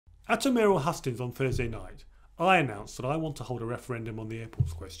At a mayoral hustings on Thursday night, I announced that I want to hold a referendum on the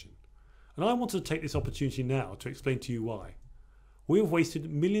airports question. And I wanted to take this opportunity now to explain to you why. We have wasted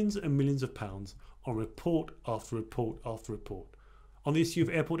millions and millions of pounds on report after report after report on the issue of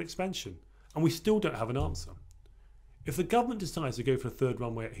airport expansion, and we still don't have an answer. If the government decides to go for a third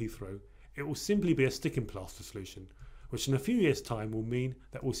runway at Heathrow, it will simply be a stick and plaster solution, which in a few years' time will mean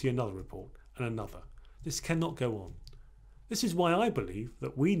that we'll see another report and another. This cannot go on. This is why I believe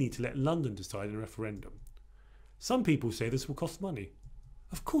that we need to let London decide in a referendum. Some people say this will cost money.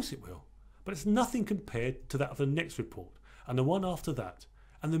 Of course it will, but it's nothing compared to that of the next report and the one after that,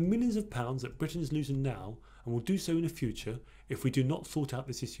 and the millions of pounds that Britain is losing now and will do so in the future if we do not sort out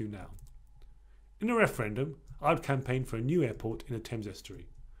this issue now. In a referendum, I would campaign for a new airport in the Thames Estuary,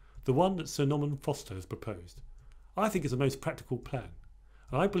 the one that Sir Norman Foster has proposed. I think it's the most practical plan,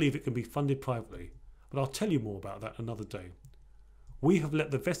 and I believe it can be funded privately, but I'll tell you more about that another day. We have let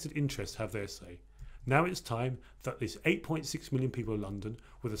the vested interests have their say. Now it's time that these 8.6 million people of London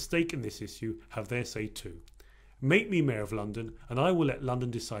with a stake in this issue have their say too. Make me Mayor of London and I will let London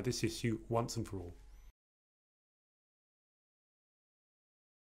decide this issue once and for all.